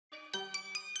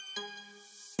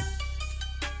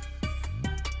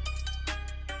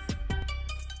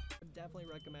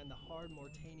recommend the Hard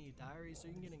Mortania Diary so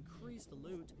you can get increased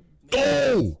loot.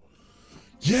 Oh!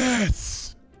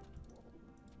 Yes!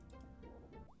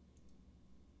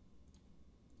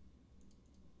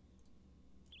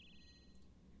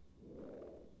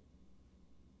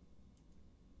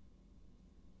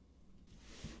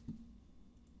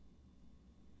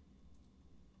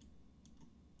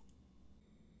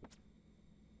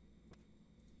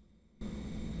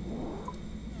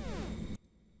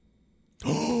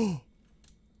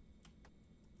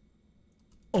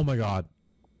 Oh my god.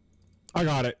 I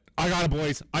got it. I got it,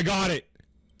 boys. I got it.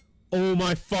 Oh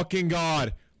my fucking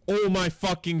god. Oh my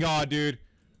fucking god, dude.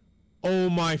 Oh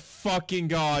my fucking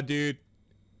god, dude.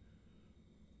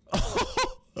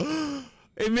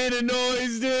 It made a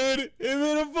noise, dude. It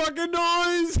made a fucking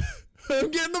noise. I'm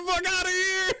getting the fuck out of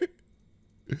here.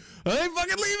 I ain't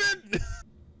fucking leaving.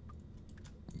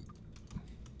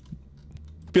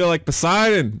 Feel like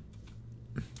Poseidon.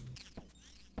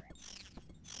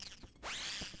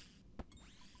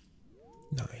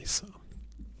 Nice.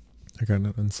 I got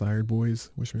an unsired,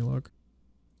 boys. Wish me luck.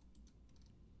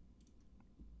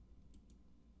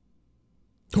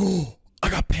 Oh, I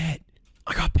got pet.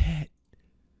 I got pet.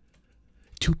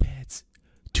 2 pets.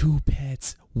 2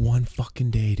 pets. 1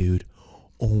 fucking day, dude.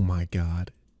 Oh my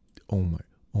god. Oh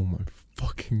my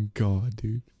fucking god,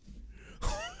 dude.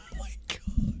 Oh my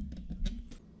god.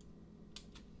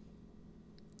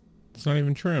 It's not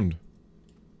even trimmed.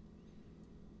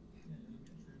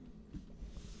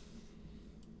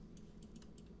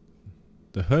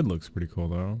 The hood looks pretty cool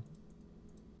though.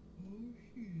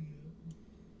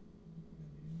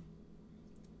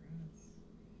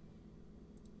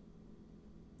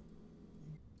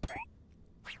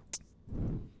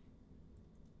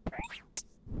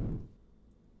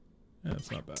 Yeah,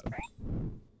 it's not bad.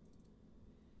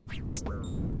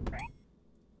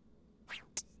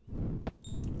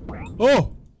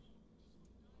 Oh!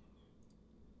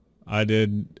 I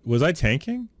did... Was I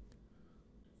tanking?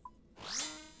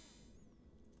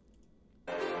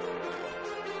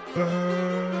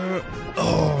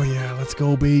 Oh yeah, let's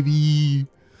go, baby.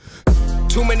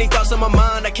 Too many thoughts on my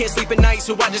mind, I can't sleep at night,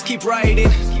 so I just keep writing.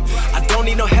 I don't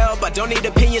need no help, I don't need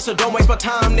opinions, so don't waste my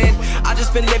time then. I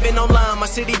just been living online, my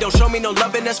city don't show me no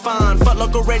love and that's fine. Fuck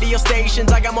local radio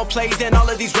stations, I got more plays than all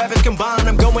of these rappers combined.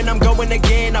 I'm going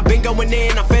again, I've been going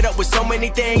in, I'm fed up with so many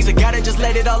things. I gotta just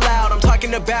let it all out, I'm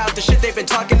talking about the shit they've been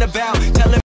talking about. Telling